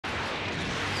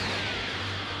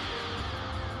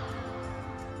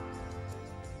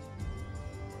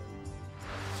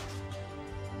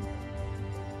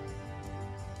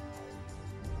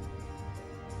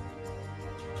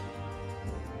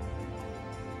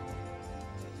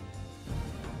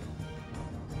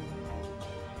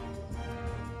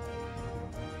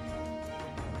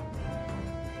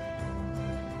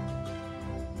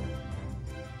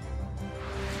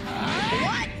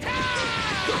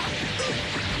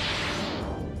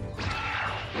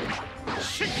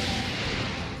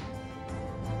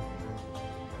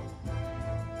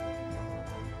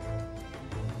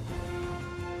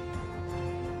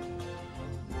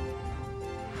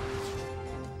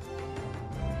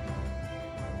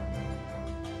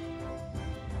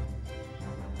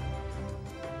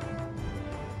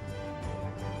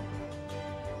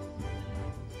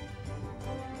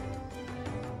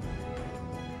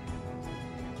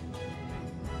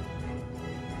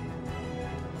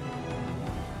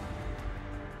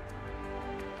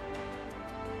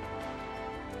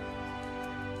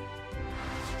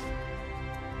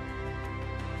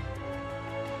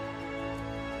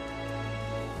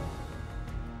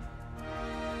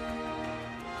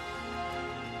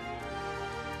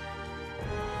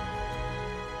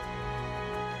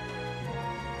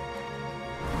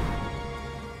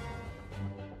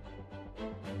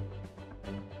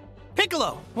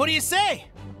Piccolo, what do you say?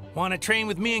 Want to train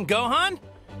with me and Gohan?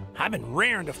 I've been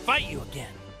raring to fight you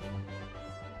again.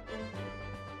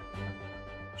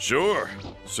 Sure,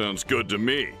 sounds good to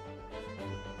me.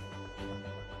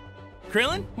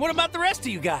 Krillin, what about the rest of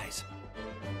you guys?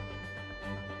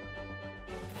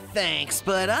 Thanks,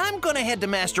 but I'm gonna head to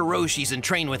Master Roshi's and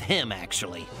train with him,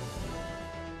 actually.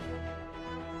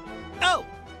 Oh,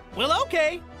 well,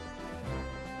 okay.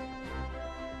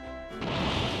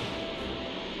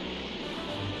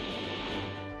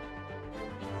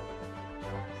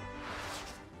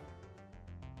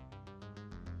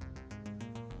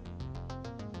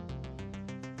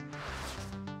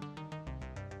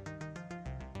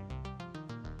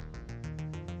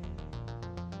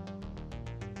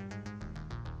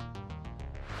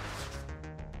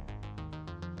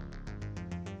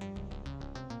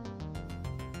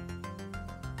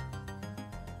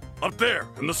 Up there,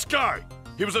 in the sky!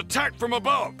 He was attacked from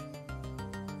above!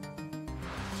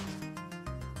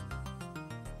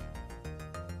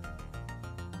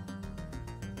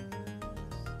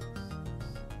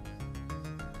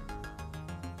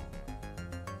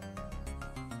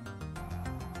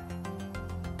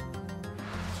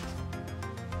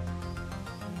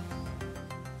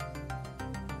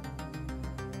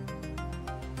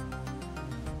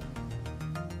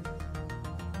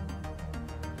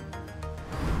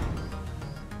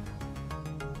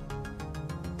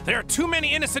 There are too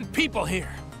many innocent people here.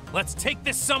 Let's take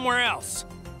this somewhere else.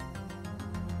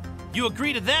 You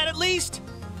agree to that at least?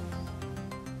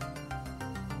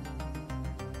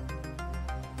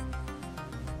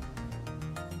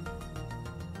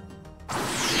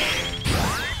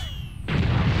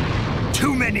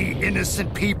 Too many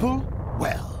innocent people?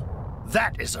 Well,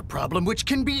 that is a problem which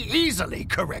can be easily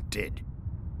corrected.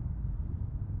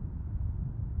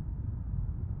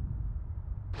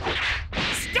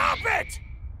 Stop it!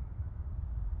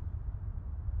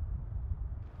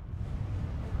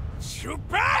 You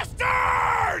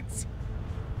bastards!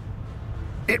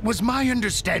 It was my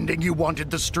understanding you wanted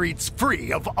the streets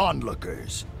free of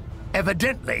onlookers.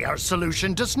 Evidently, our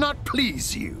solution does not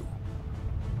please you.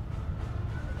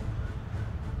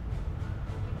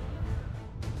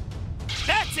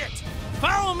 That's it!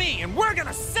 Follow me and we're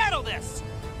gonna settle this!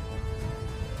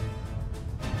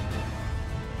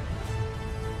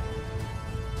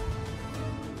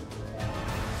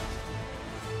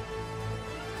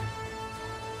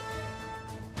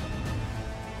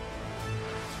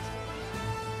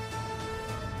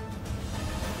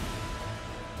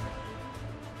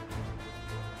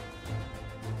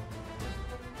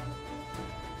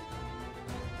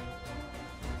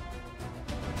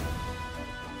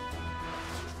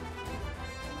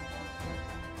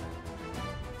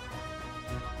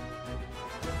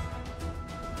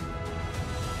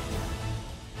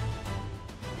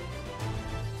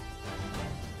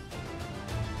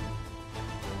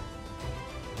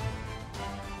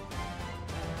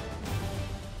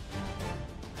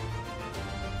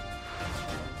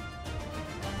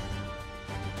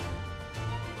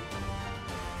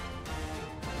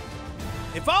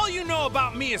 If all you know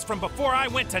about me is from before I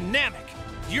went to Namek,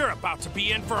 you're about to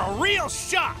be in for a real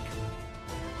shock!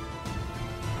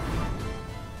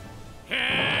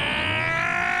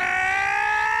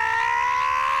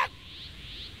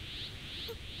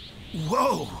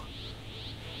 Whoa!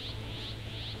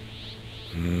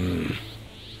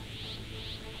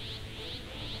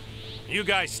 You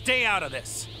guys stay out of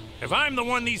this. If I'm the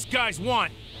one these guys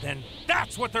want, then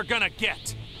that's what they're gonna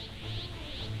get.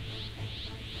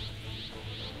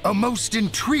 A most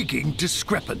intriguing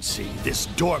discrepancy, this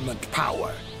dormant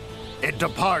power. It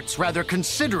departs rather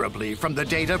considerably from the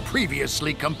data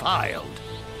previously compiled.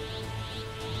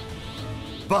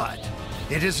 But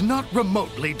it is not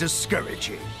remotely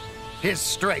discouraging. His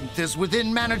strength is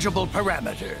within manageable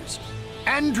parameters.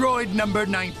 Android number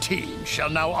 19 shall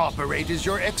now operate as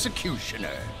your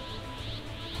executioner.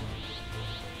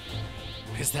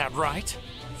 Is that right?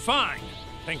 Fine.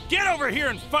 Then get over here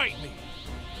and fight me!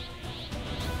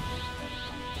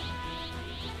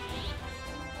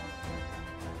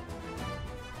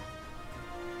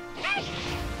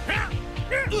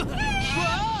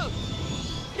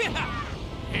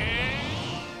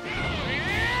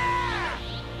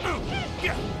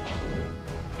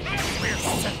 We're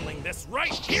settling this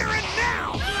right here and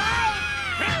now!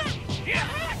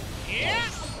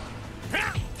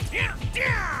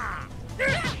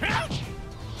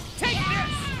 Take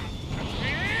this!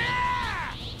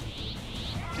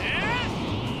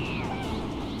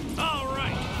 All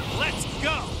right, let's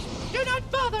go! Do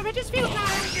not bother, it is futile!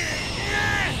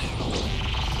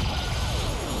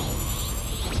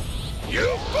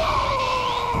 You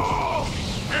fool!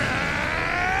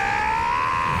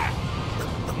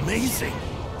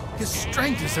 His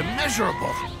strength is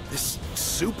immeasurable. This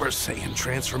Super Saiyan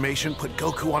transformation put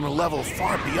Goku on a level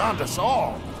far beyond us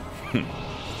all.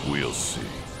 We'll see.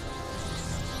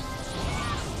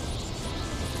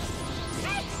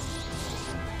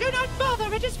 Do not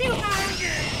bother, it is futile.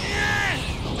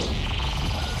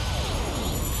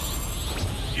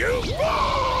 You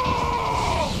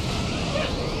fall!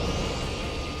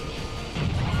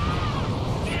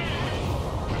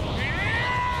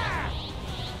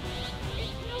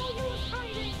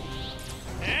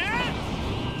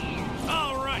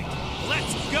 All right,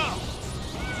 let's go.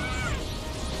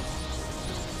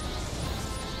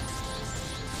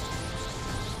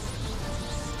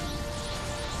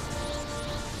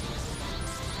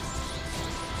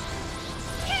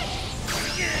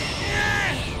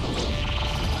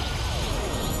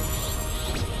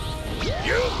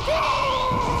 You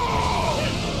fall!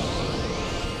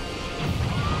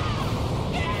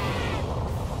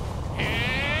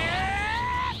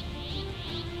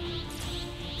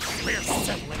 We're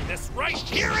settling this right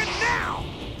here and now.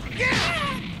 Yeah!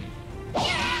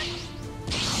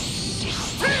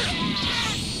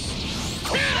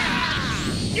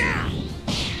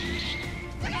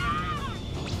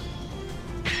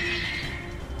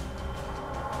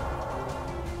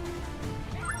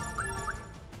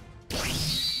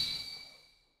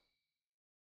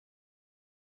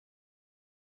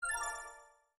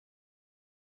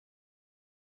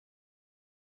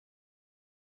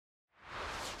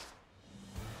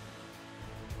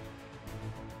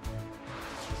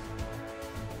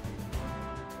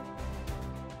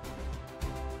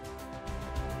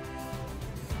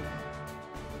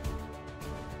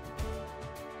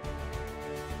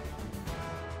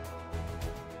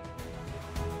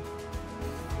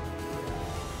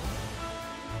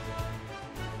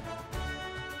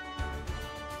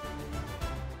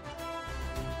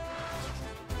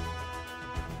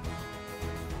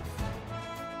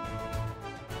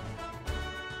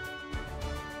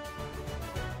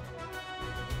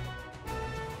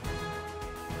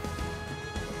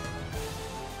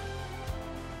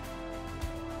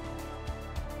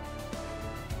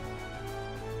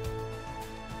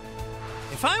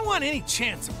 If I want any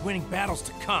chance of winning battles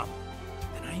to come,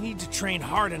 then I need to train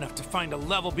hard enough to find a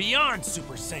level beyond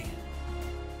Super Saiyan.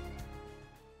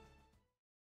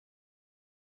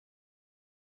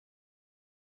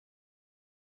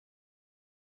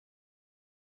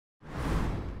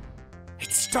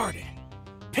 It started.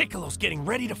 Piccolo's getting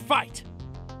ready to fight.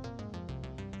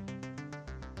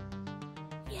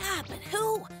 Yeah, but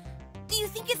who? Do you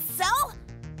think it's Cell?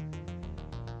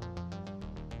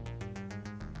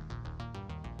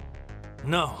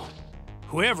 No.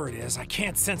 Whoever it is, I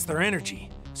can't sense their energy,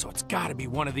 so it's gotta be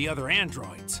one of the other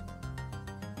androids.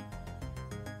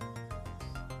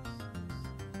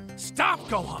 Stop,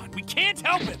 Gohan! We can't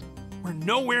help it! We're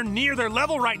nowhere near their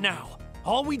level right now!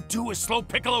 All we do is slow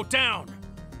Piccolo down!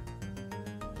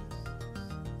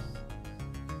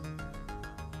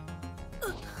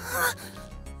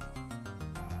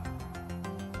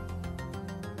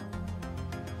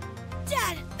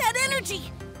 Dad, that energy!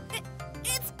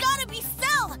 It's gotta be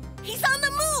Cell! He's on the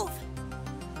move!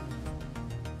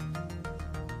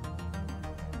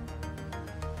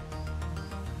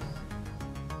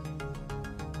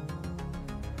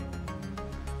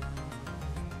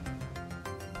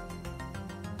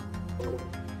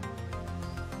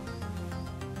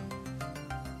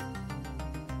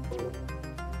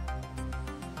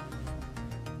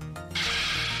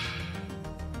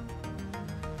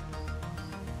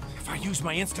 If I use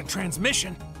my instant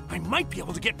transmission, I might be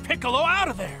able to get Piccolo out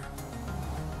of there!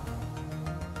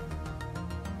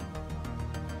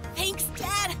 Thanks,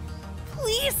 Dad!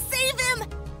 Please save him!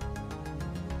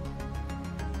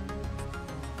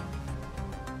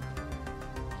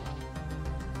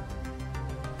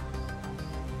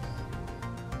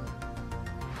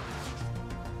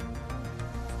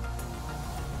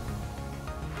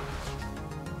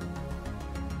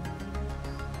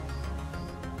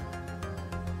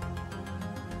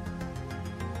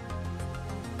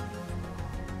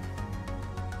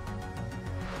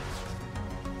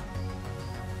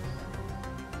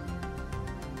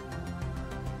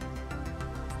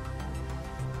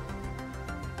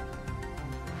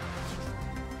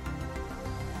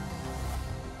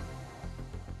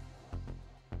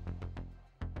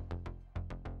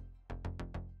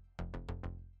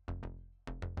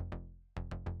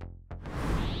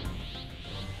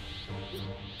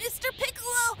 Mr.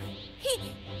 Piccolo!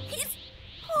 He's...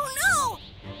 Oh no!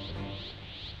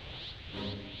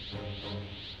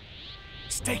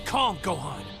 Stay calm,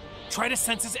 Gohan. Try to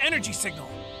sense his energy signal.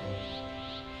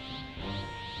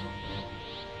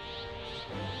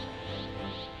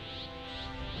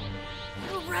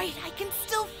 right, I can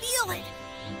still feel it.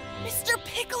 Mr.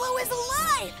 Piccolo is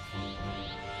alive!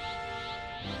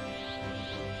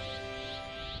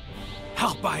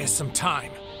 I'll buy us some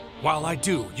time. While I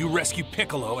do, you rescue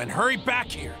Piccolo and hurry back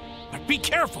here. But be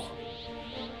careful!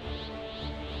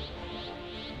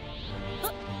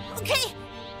 Okay.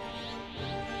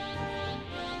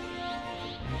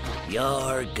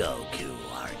 You're Goku,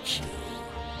 aren't you?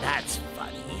 That's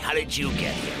funny. How did you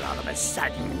get here all of a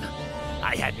sudden?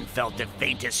 I hadn't felt the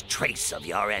faintest trace of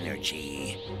your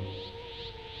energy.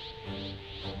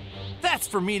 That's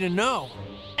for me to know,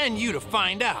 and you to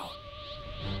find out.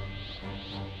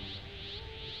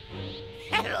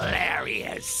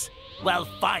 Hilarious. Well,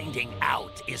 finding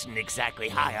out isn't exactly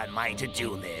high on my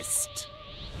to-do list.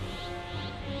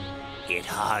 It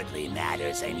hardly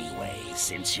matters anyway,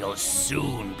 since you'll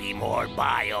soon be more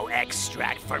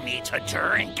bio-extract for me to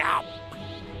drink up.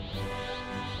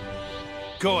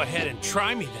 Go ahead and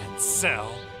try me then,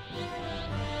 Cell.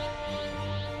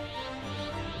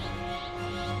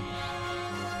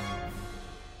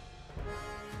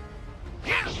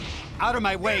 Out of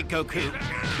my way, Goku.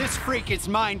 This freak is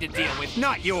mine to deal with,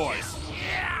 not yours.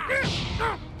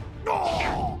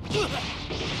 All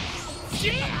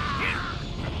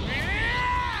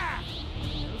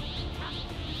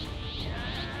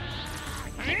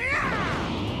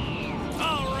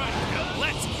right,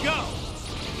 let's go.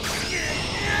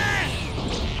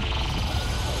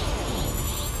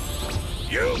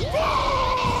 You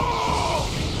fall!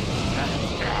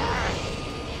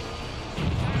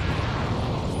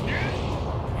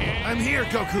 I'm here,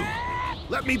 Goku.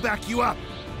 Let me back you up.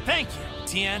 Thank you,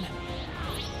 Tien.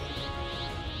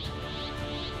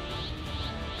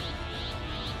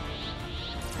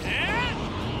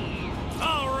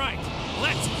 All right,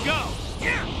 let's go.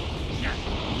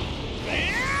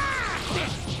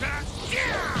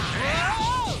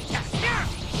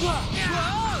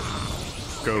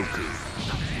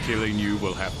 Goku, killing you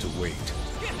will have to wait.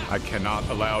 I cannot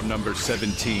allow number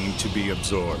 17 to be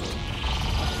absorbed.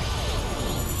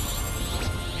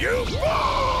 You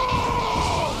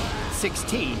fall!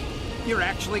 16? You're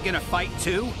actually gonna fight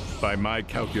too? By my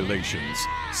calculations,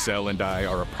 Cell and I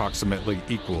are approximately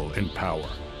equal in power.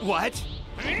 What?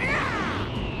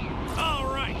 All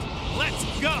right, let's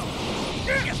go.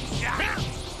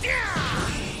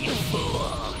 You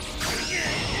fool.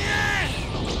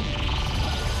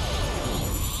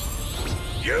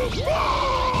 You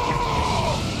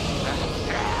fall!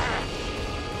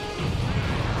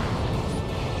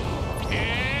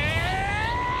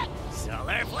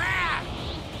 Solar flare!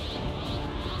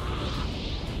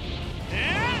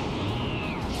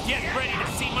 Get ready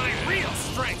to see my real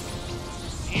strength.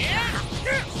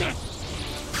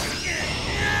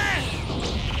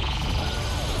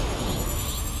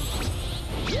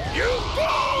 You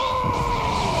fall!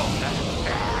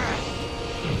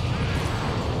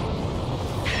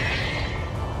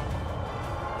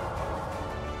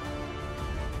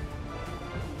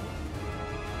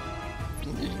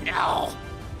 No,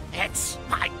 it's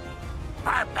my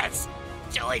purpose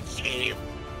to achieve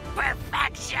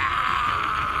perfection!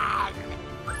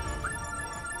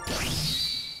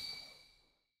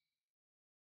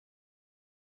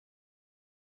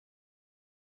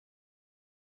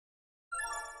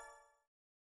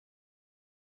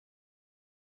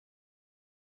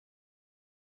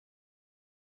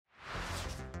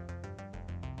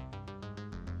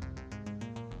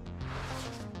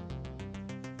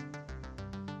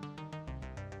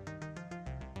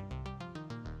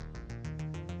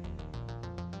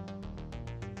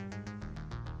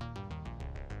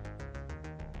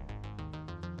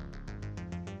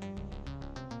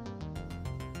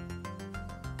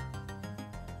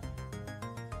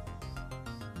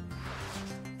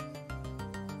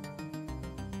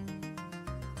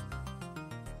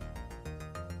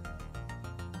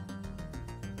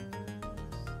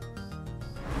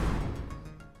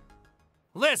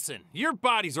 Listen, your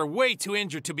bodies are way too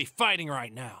injured to be fighting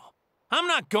right now. I'm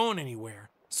not going anywhere,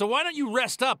 so why don't you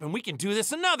rest up and we can do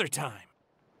this another time?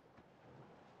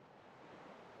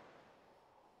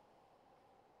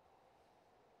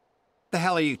 The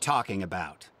hell are you talking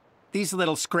about? These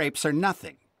little scrapes are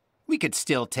nothing. We could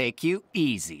still take you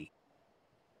easy.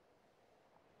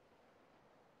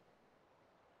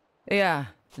 Yeah,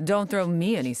 don't throw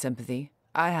me any sympathy.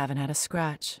 I haven't had a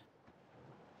scratch.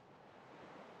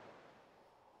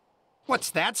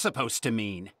 What's that supposed to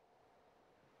mean?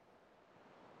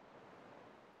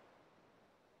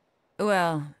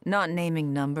 Well, not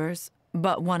naming numbers,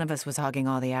 but one of us was hogging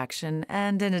all the action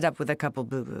and ended up with a couple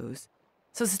boo-boos.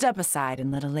 So step aside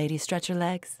and let a lady stretch her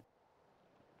legs.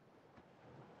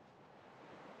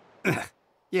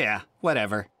 Yeah,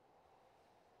 whatever.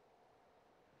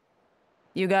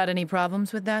 You got any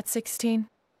problems with that, 16?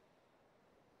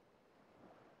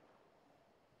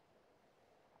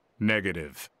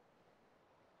 Negative.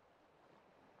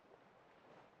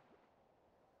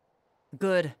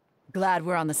 Good. Glad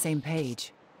we're on the same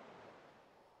page.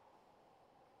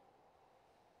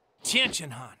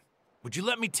 Tianchen-Han, would you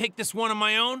let me take this one on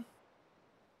my own?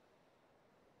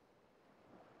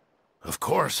 Of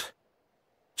course.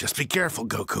 Just be careful,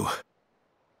 Goku.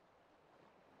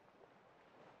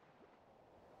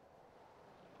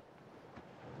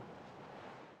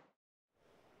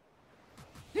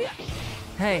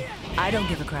 Hey, I don't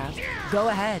give a crap. Go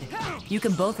ahead. You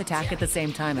can both attack at the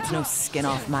same time. It's no skin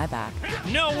off my back.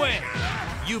 No way!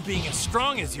 You being as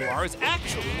strong as you are is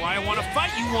actually why I want to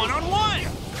fight you one-on-one!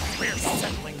 We're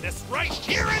settling this right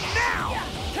here and now!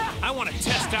 I want to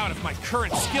test out if my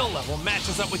current skill level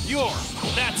matches up with yours.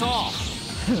 That's all.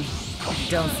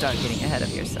 Don't start getting ahead of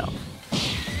yourself.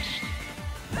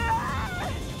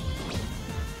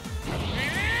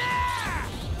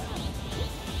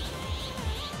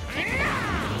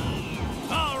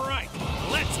 All right,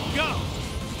 let's go!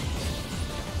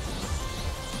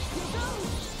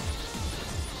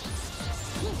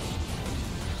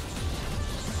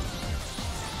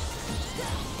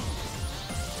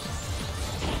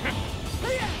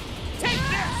 Take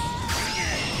this!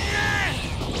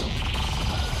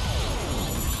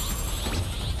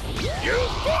 You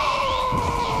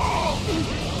fall!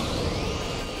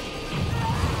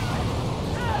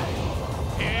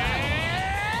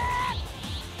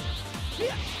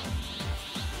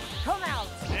 Come out!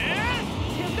 And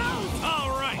Here goes! all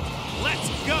right, let's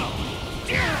go!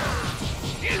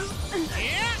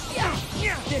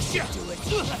 This should do it.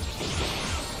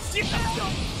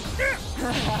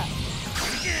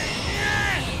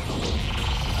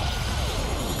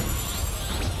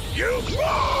 You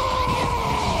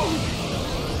fall!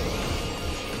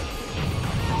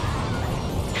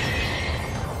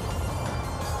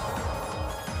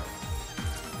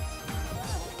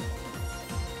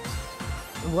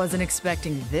 Wasn't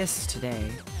expecting this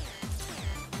today.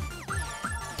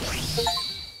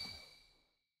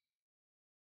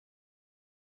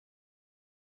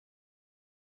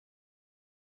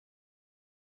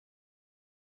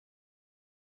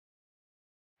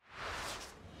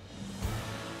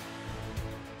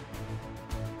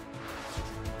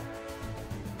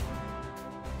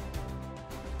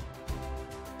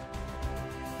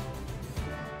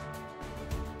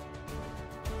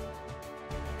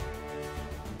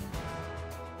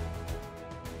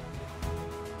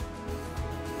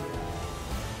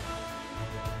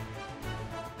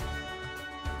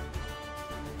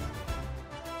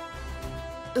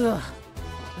 Ugh,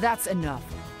 that's enough.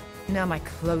 Now my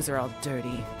clothes are all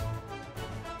dirty.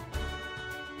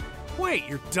 Wait,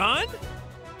 you're done?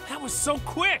 That was so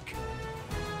quick!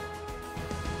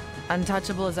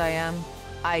 Untouchable as I am,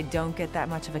 I don't get that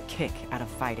much of a kick out of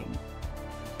fighting.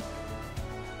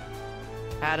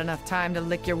 Had enough time to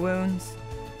lick your wounds?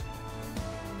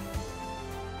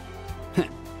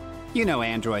 You know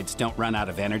androids don't run out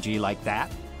of energy like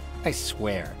that. I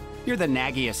swear, you're the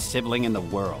naggiest sibling in the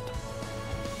world.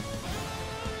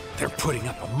 They're putting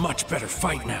up a much better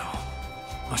fight now.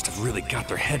 Must have really got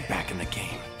their head back in the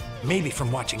game. Maybe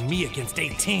from watching me against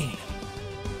 18.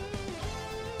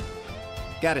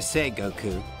 Gotta say,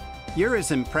 Goku, you're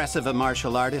as impressive a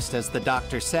martial artist as the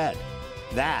doctor said.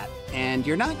 That, and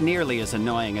you're not nearly as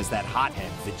annoying as that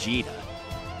hothead Vegeta.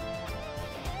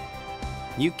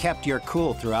 You kept your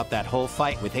cool throughout that whole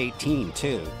fight with 18,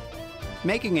 too.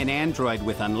 Making an android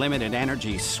with unlimited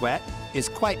energy sweat is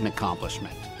quite an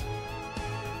accomplishment.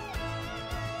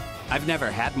 I've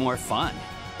never had more fun.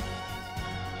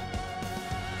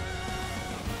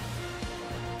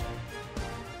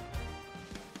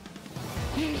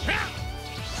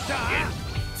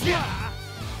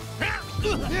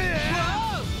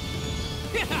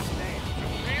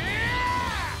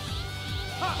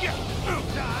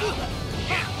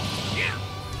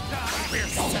 We're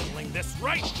settling this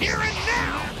right here and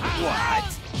now!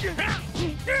 What?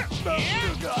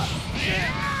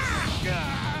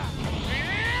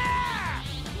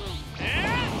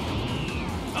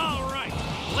 All right,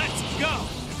 let's go!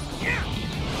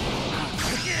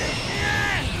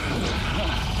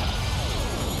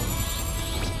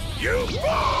 You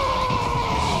fall!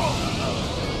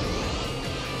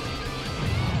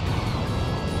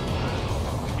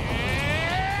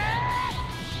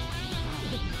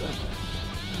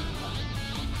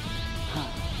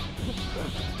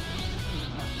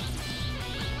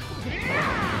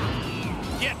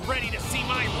 Get ready to see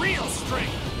my real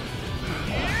strength!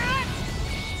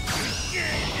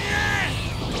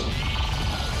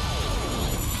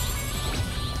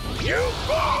 You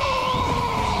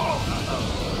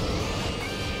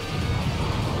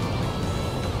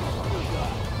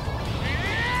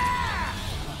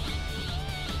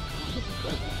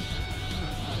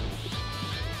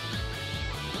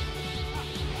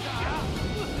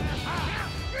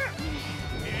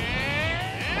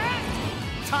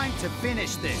to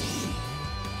finish this.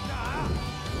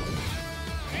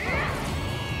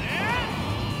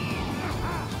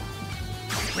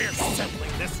 We're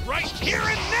settling this right here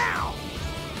and now!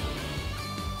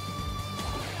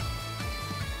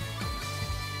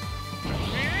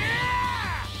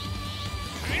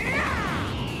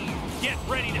 Get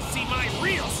ready to see my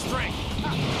real strength!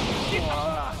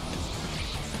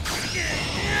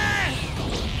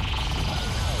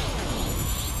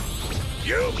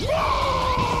 You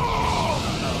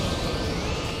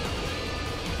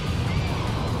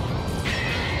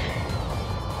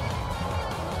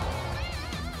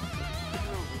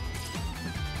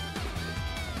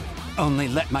Only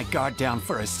let my guard down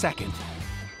for a second,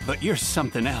 but you're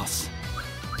something else.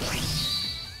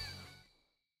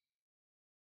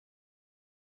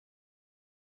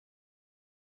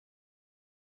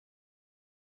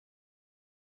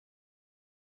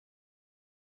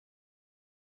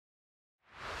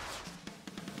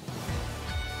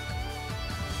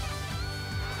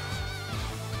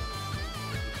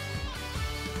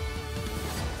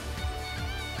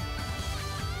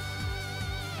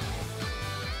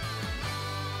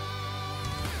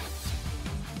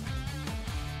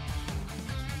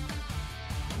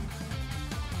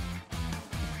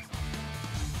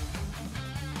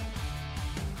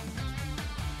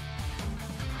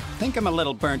 Think I'm a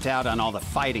little burnt out on all the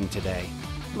fighting today.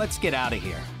 Let's get out of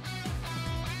here.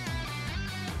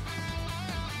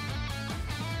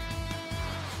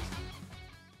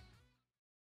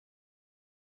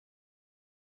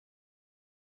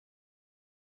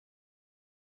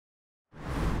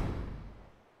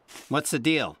 What's the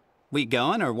deal? We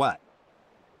going or what?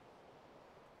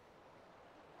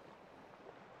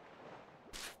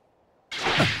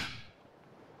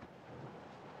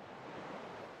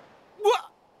 What?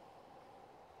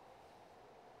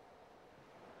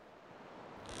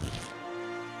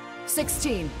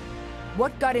 16.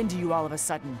 What got into you all of a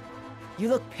sudden? You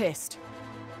look pissed.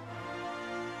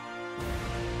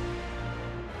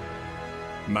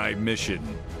 My mission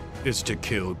is to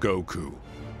kill Goku,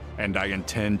 and I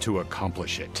intend to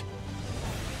accomplish it.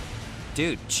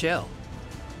 Dude, chill.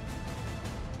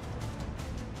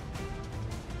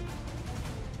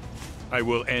 I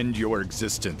will end your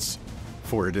existence,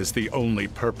 for it is the only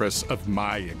purpose of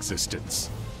my existence.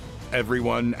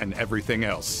 Everyone and everything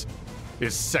else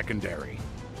is secondary.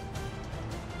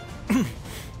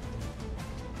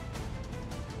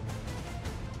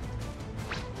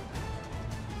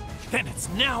 Then it's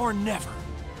now or never.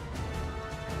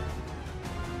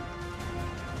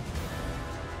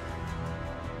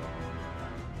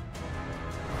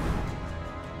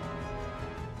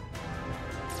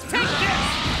 Take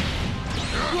this!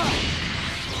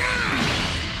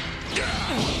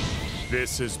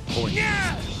 This is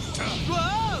pointless.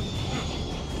 Oh!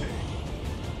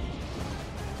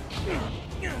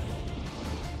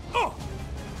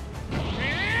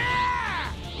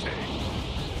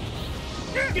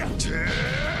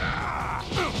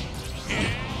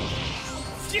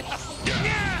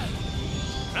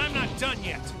 I'm not done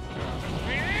yet.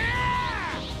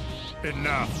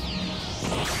 Enough.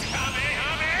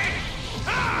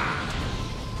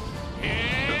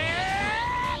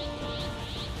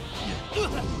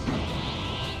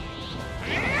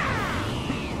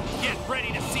 Get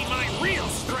ready to see my real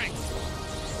strength.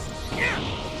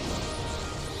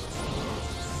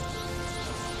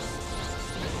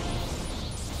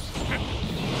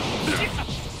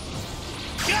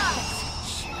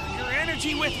 Guys, share your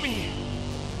energy with me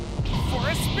for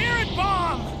a spirit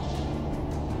bomb.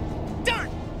 Done.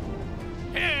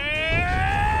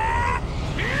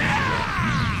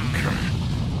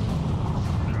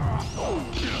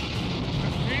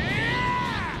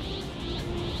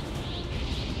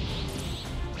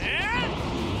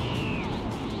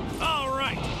 All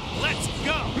right, let's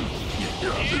go.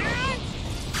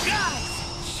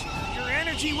 Guys, share your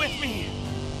energy with me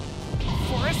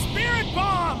for a spirit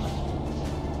bomb.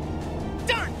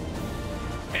 Done.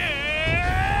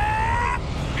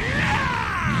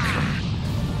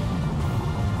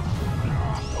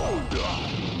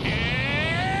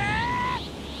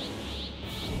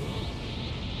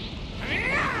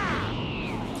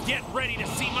 Get ready to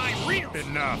see my real.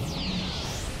 Enough.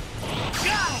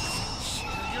 Guys,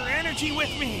 share your energy with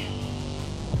me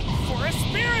for a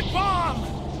spirit bomb.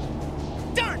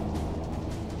 Done.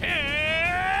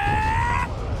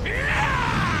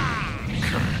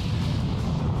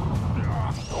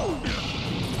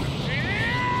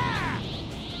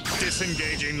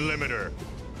 Disengaging limiter.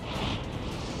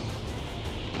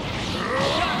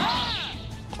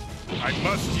 I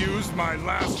must use my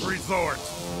last resort.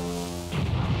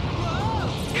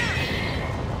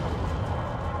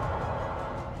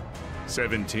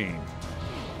 17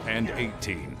 and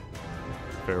 18.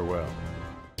 Farewell.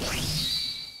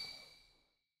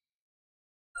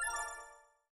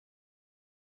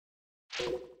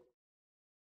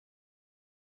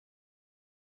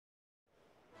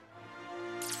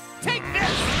 Take this!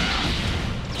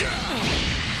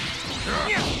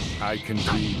 I can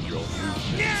read your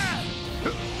movements.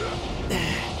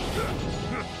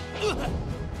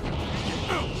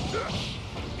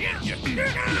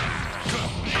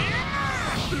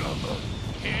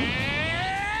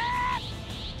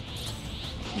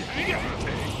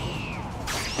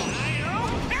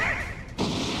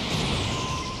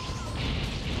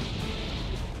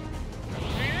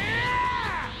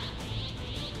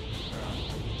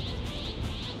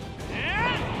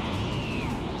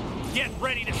 Get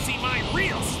ready to see my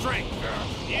real strength!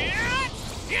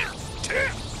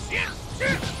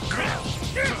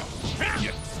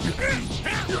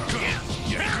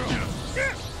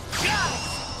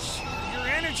 Share your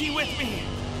energy with me!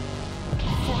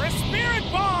 For a spirit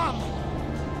bomb!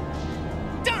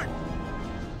 Done!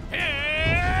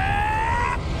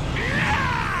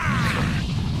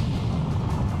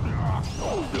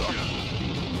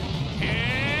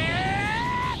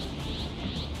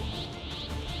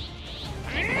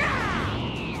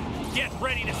 Get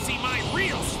ready to see my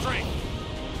real strength!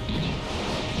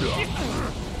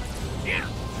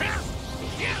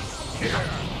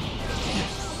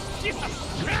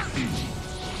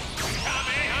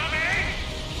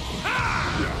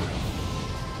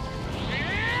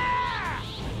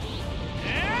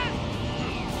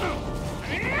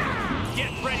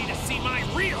 Get ready to see my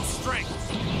real strength!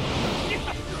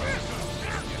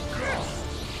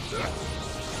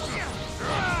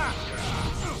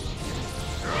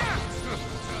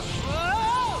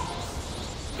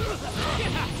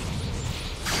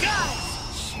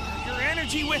 Guys, share your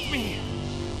energy with me!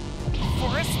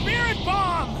 For a spirit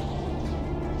bomb!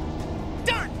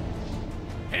 Done!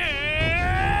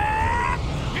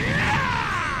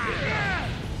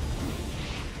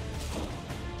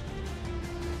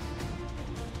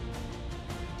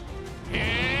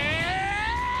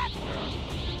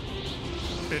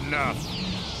 Enough.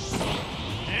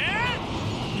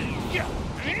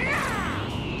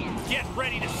 Get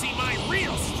ready to see my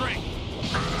real strength!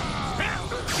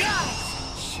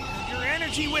 Guys, share your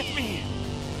energy with me!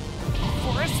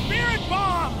 For a spirit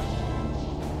bomb!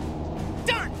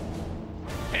 Done!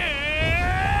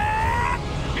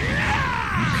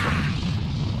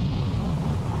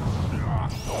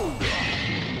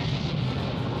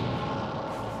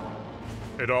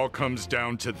 It all comes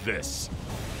down to this.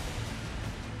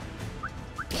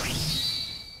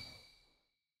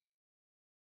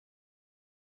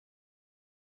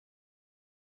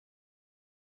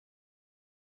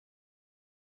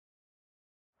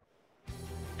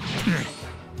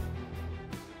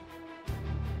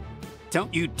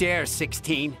 Don't you dare,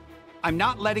 16. I'm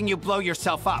not letting you blow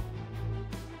yourself up.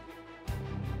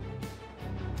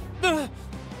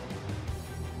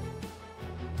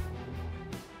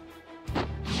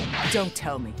 Don't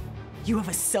tell me. You have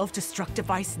a self-destruct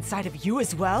device inside of you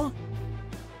as well?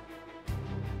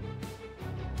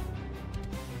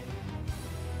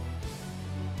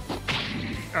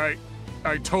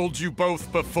 I told you both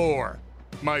before.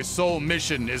 My sole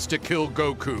mission is to kill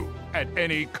Goku at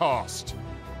any cost.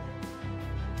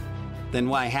 Then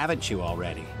why haven't you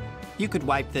already? You could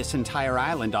wipe this entire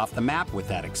island off the map with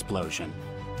that explosion.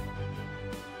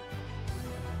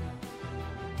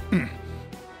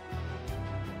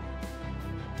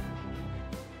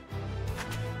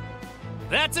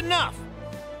 That's enough!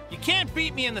 You can't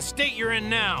beat me in the state you're in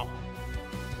now.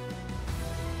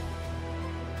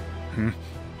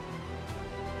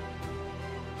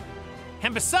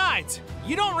 And besides,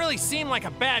 you don't really seem like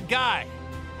a bad guy.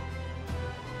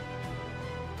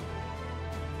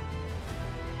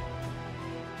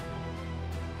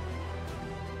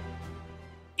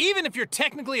 Even if you're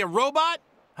technically a robot,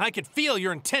 I could feel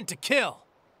your intent to kill.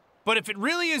 But if it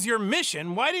really is your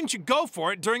mission, why didn't you go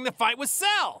for it during the fight with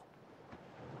Cell?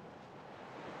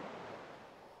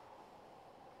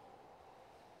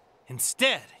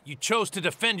 Instead, you chose to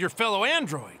defend your fellow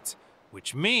androids,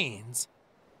 which means...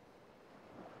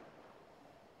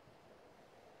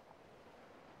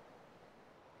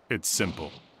 It's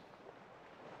simple.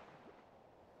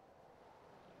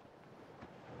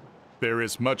 There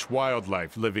is much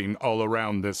wildlife living all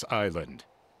around this island.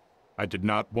 I did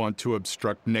not want to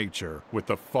obstruct nature with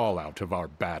the fallout of our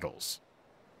battles.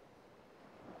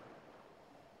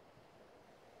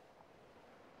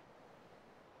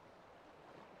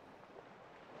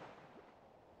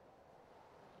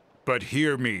 But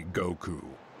hear me, Goku.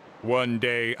 One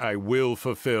day I will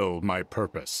fulfill my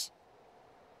purpose.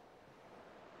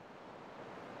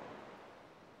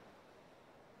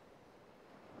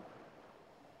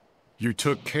 You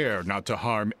took care not to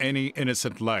harm any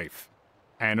innocent life,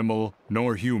 animal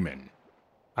nor human.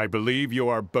 I believe you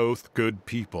are both good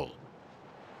people.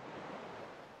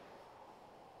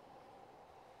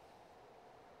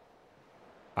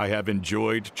 I have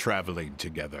enjoyed traveling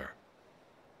together.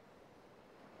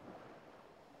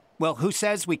 Well, who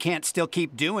says we can't still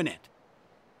keep doing it?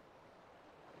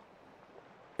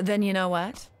 Then you know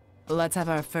what? Let's have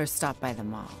our first stop by the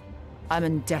mall. I'm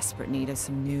in desperate need of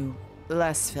some new,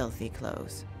 less filthy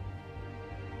clothes.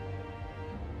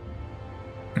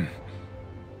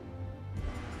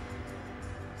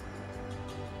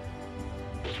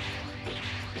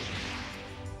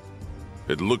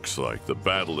 It looks like the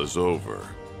battle is over.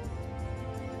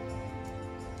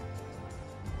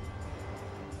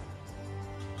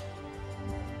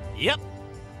 Yep.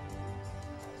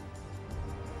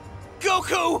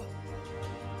 Goku!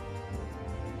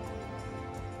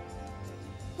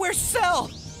 Where's Cell?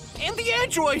 And the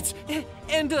androids?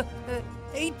 And,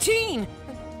 18?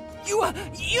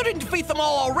 You didn't defeat them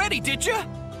all already, did you?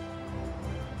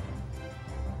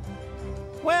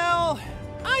 Well,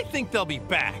 I think they'll be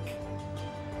back.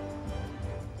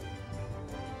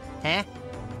 Huh?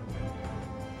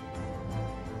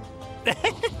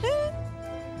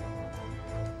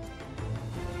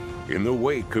 In the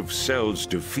wake of Cell's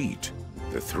defeat,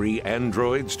 the three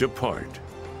androids depart.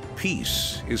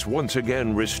 Peace is once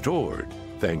again restored,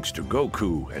 thanks to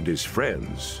Goku and his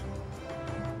friends.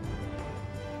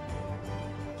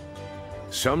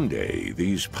 Someday,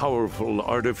 these powerful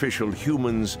artificial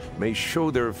humans may show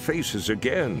their faces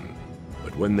again.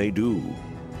 But when they do,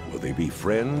 will they be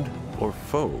friend or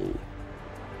foe?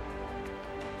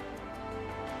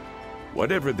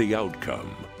 Whatever the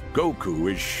outcome, Goku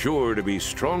is sure to be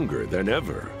stronger than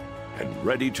ever and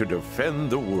ready to defend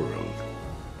the world.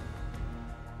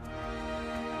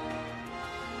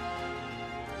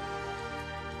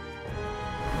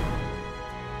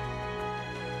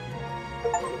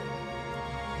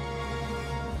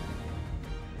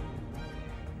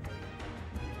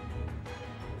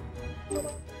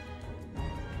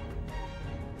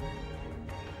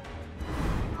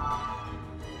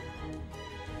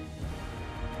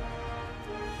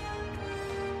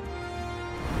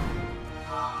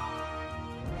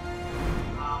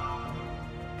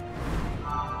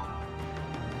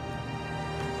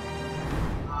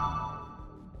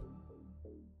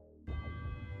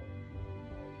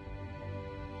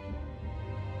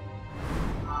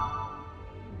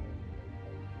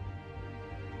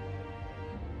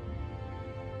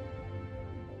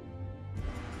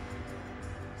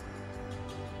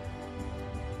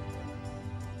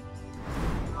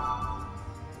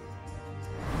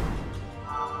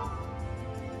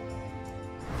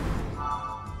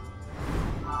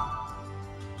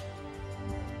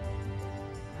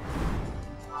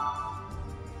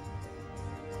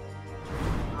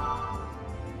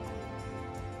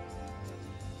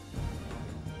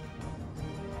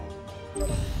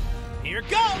 Here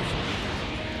goes!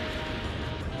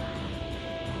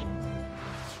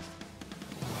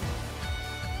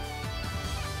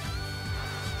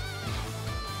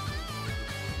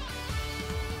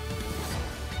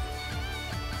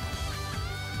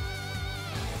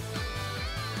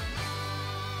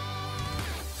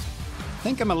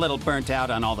 Think I'm a little burnt out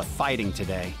on all the fighting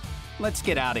today. Let's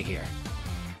get out of here.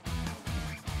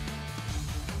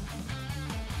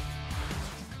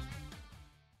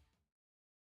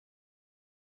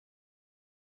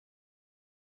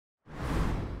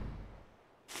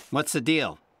 What's the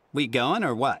deal? We going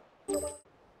or what?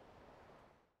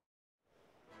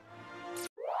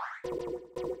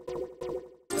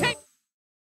 Take!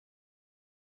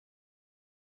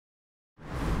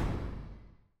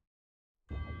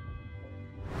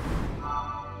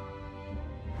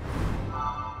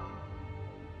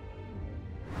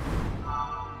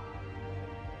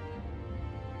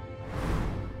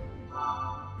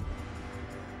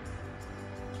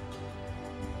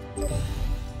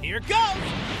 Here goes!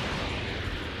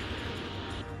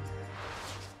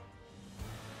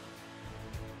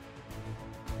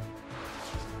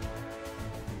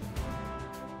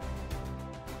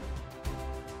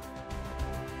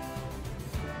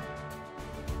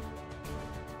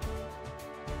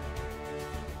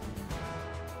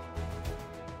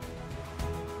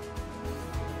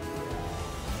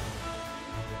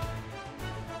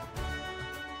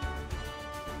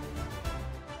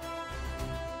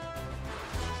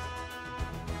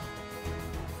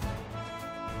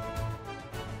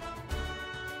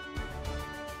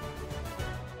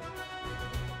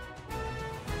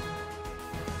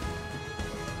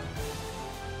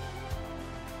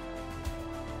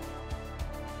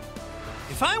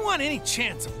 If I want any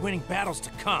chance of winning battles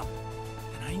to come,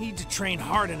 then I need to train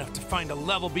hard enough to find a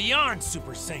level beyond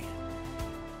Super Saiyan.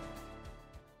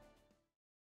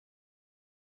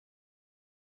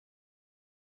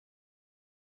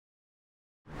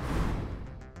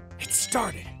 It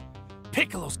started.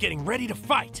 Piccolo's getting ready to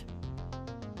fight.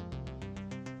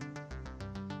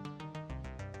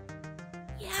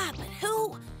 Yeah, but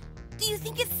who? Do you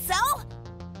think it's Cell?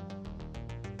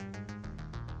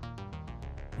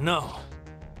 No.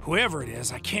 Whoever it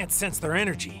is, I can't sense their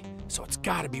energy, so it's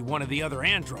gotta be one of the other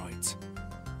androids.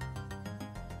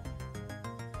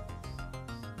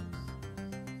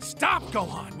 Stop,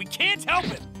 Gohan! We can't help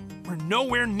it! We're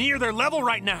nowhere near their level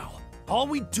right now. All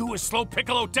we do is slow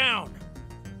Piccolo down.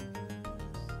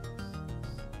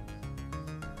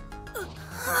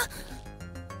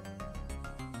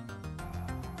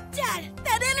 Dad,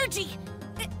 that energy!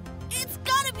 It's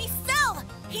gotta be Cell!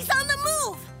 He's on the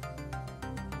move!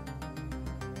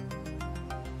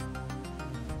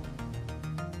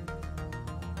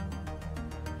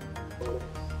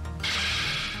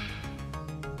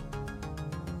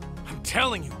 I'm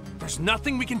telling you, there's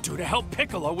nothing we can do to help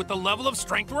Piccolo with the level of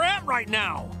strength we're at right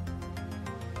now.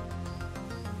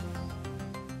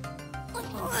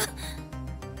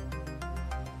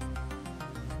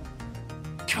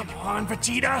 Come on,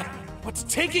 Vegeta! What's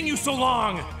taking you so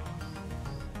long?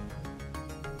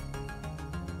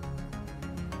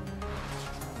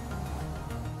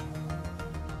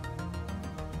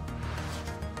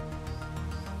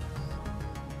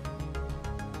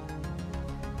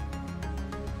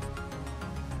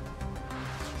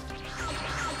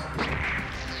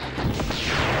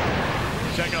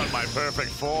 Check out my perfect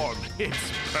form.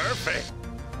 It's perfect.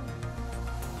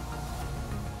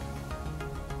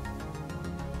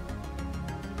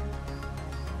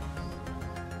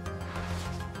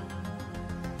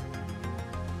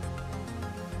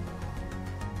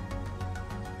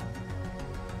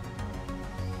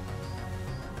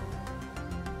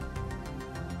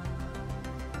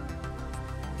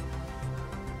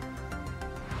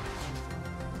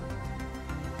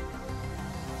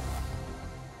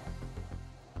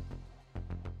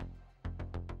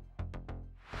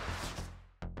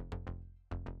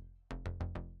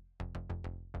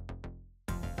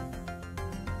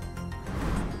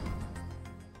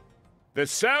 The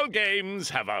Cell Games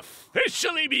have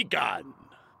officially begun.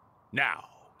 Now,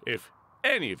 if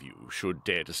any of you should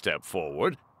dare to step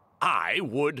forward, I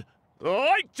would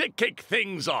like to kick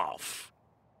things off.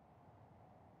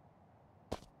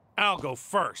 I'll go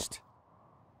first.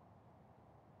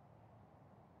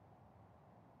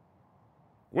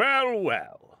 Well,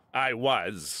 well, I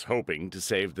was hoping to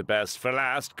save the best for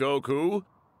last, Goku.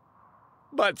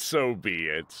 But so be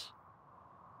it.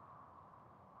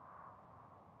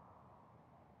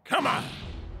 Come on!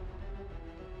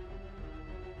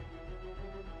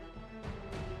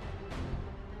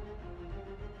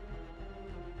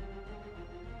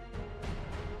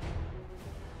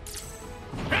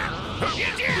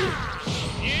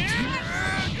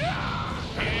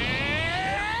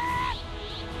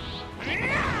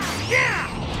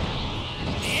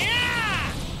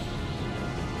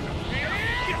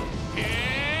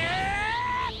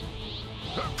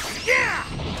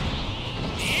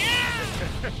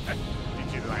 Did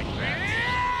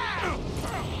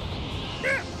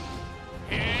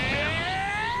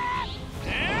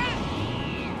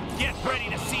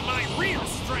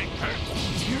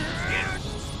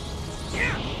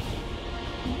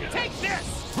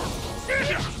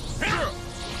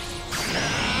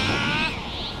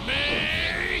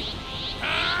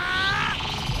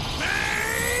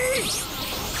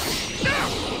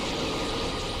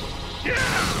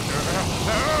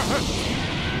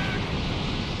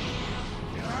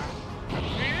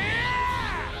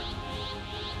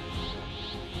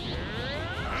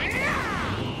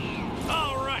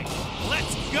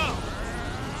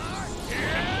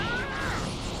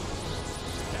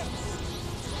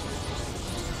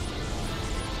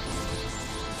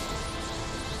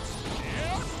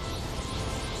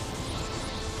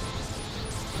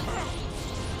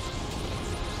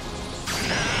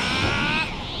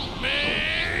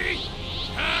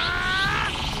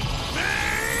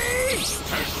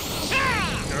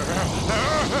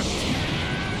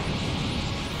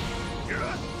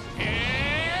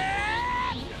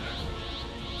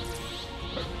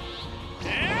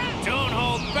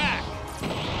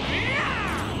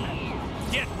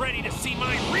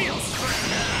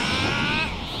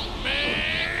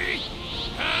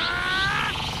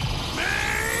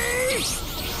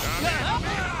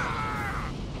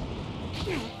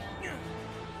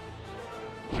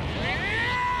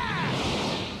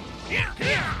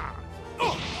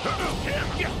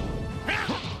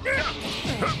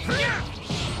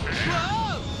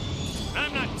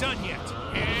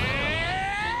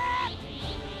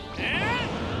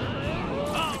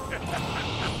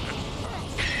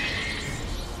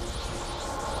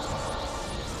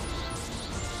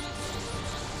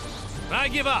I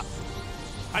give up.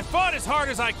 I fought as hard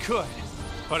as I could,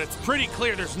 but it's pretty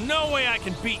clear there's no way I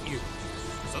can beat you.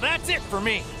 So that's it for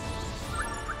me.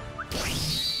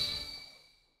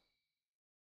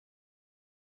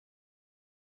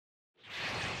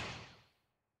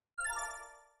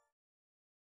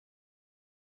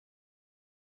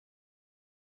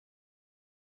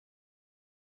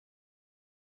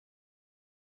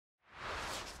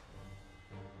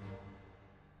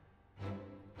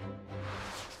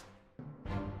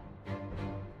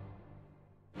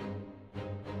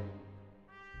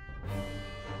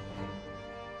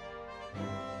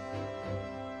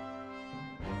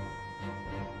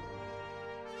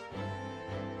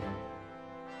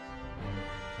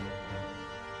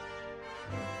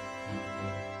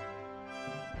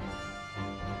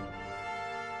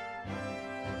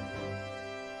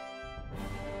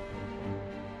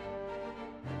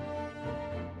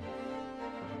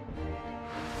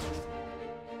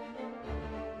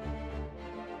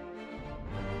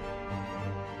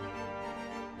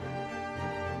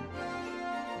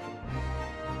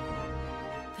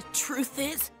 The truth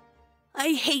is, I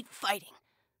hate fighting.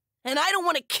 And I don't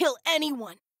want to kill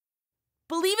anyone.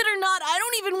 Believe it or not, I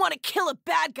don't even want to kill a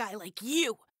bad guy like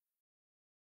you.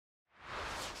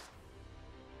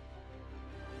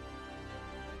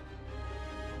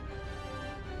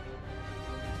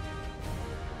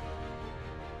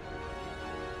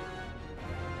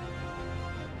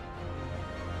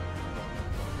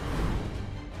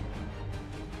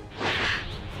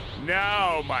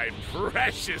 Now, my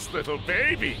precious little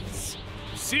babies.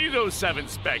 See those 7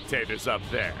 spectators up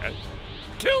there?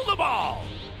 Kill them all!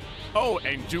 Oh,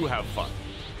 and do have fun.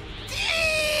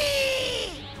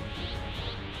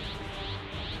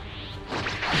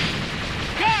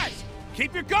 Guys,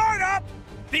 keep your guard up!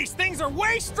 These things are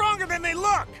way stronger than they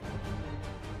look!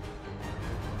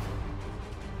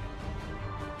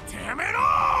 Damn it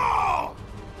all!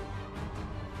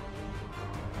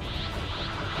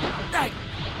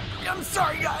 I'm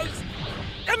sorry, guys.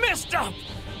 I messed up.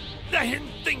 I didn't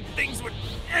think things would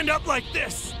end up like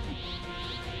this.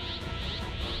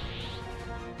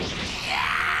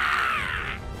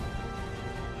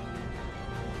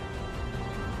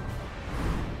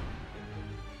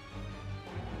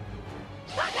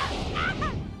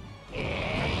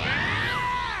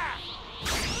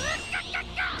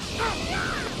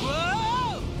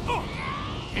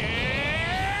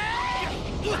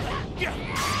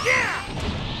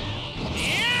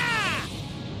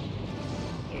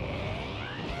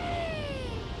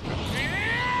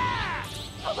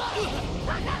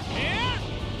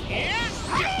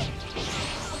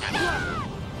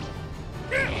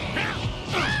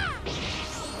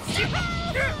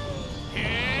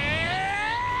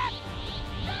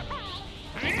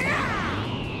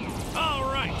 All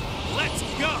right, let's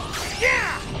go.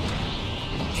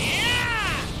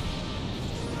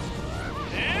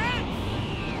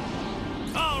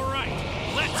 All right,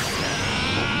 let's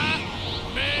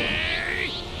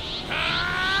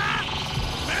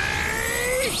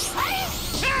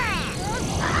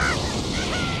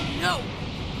No!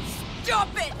 Stop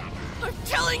it! I'm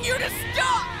telling you to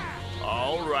stop!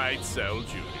 All right, Cell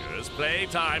Juniors,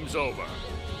 playtime's over.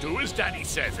 Do as Daddy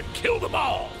says and kill them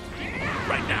all!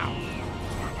 Right now!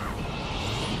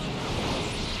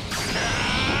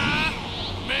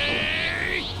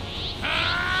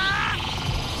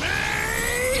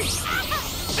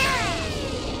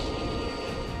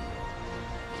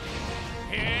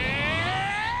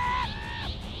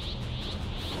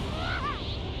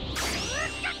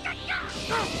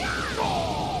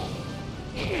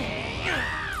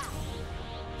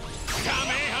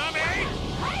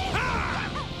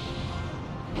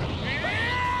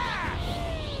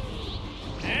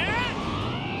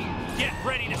 Get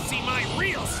ready to see my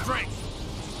real strength!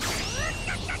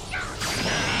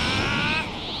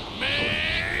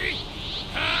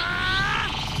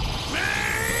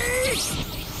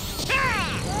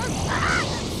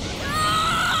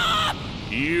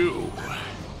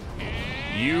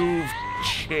 You've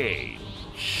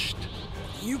changed.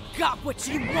 You got what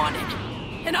you wanted,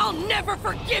 and I'll never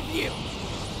forgive you!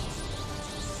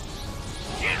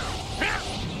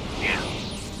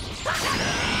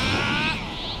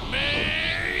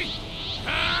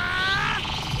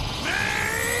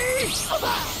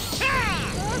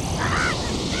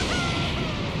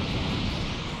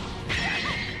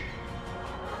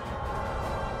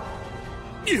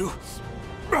 You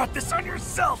brought this on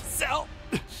yourself, Cell!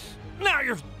 Now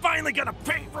you're finally gonna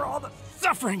pay for all the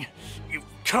suffering you've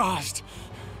caused!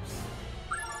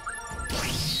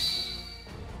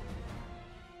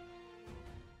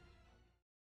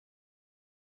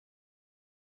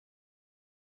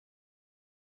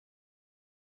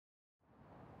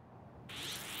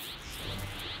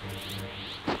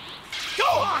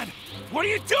 What are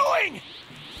you doing?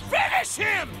 Finish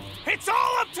him! It's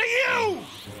all up to you!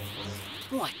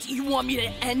 What, do you want me to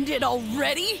end it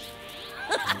already?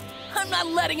 I'm not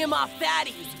letting him off that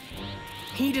easy.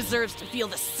 He deserves to feel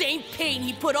the same pain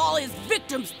he put all his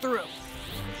victims through.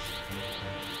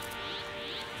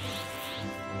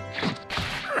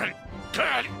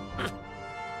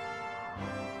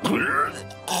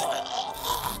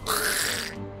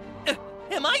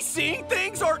 Am I seeing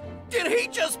things, or did he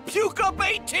just puke up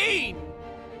 18?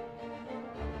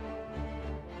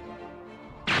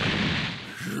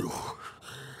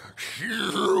 You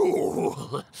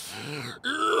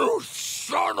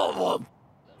son of a...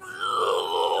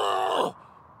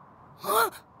 Huh?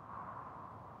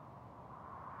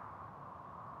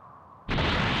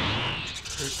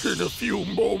 In a few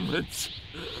moments,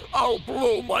 I'll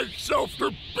blow myself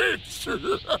to bits.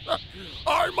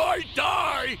 I might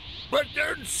die, but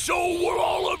then so will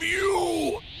all of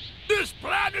you. This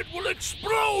planet will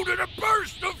explode in a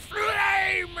burst of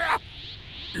flame.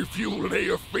 If you lay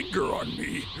a finger on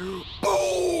me,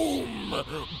 boom!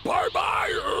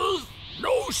 Bye-bye, Earth!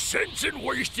 No sense in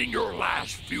wasting your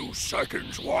last few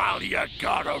seconds while you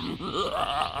got 'em.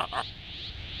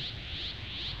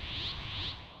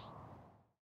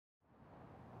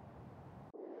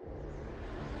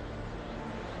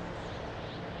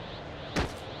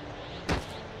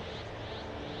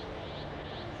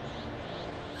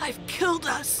 I've killed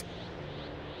us.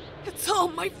 It's all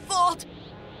my fault.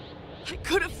 I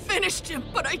could have finished him,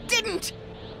 but I didn't.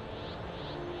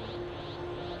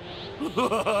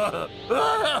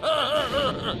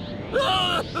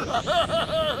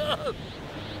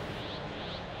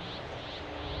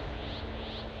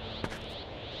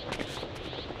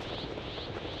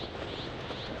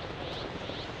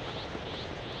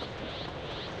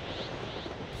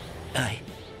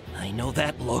 I know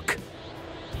that look.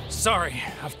 Sorry,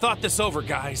 I've thought this over,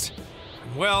 guys.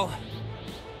 And well,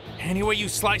 any way you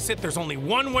slice it, there's only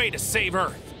one way to save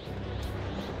Earth.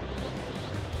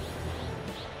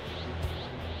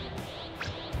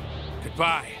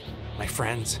 Goodbye, my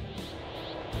friends.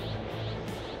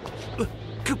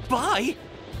 Goodbye?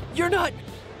 You're not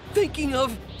thinking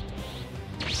of...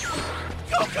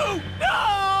 Goku,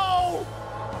 no!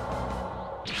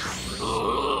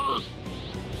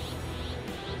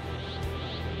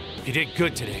 You did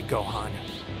good today, Gohan.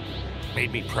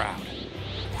 Made me proud.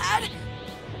 Dad,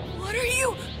 what are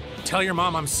you... Tell your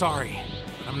mom I'm sorry.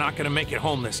 I'm not gonna make it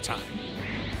home this time.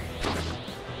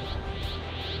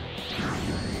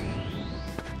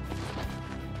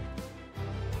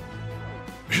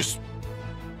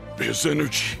 His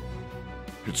energy,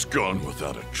 it's gone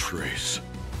without a trace.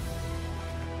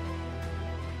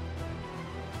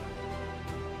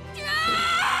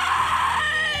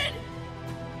 Dad!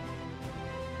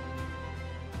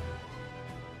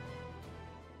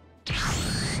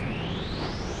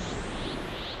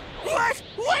 What?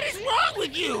 What is wrong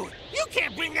with you? You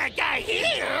can't bring that guy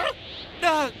here!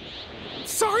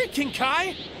 Sorry, King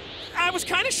Kai. I was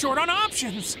kind of short on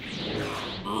options.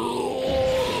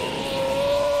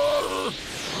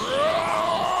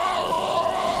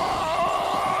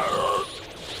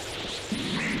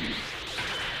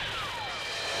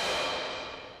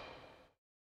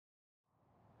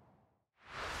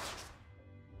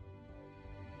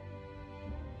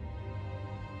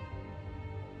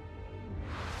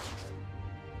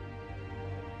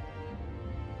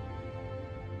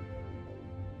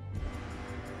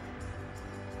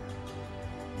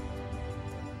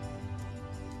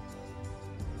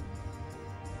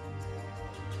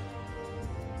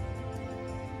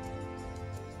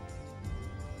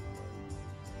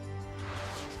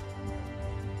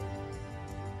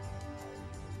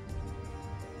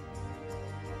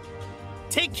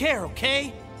 Take care,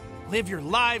 okay? Live your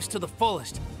lives to the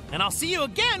fullest, and I'll see you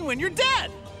again when you're dead.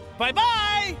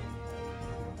 Bye-bye!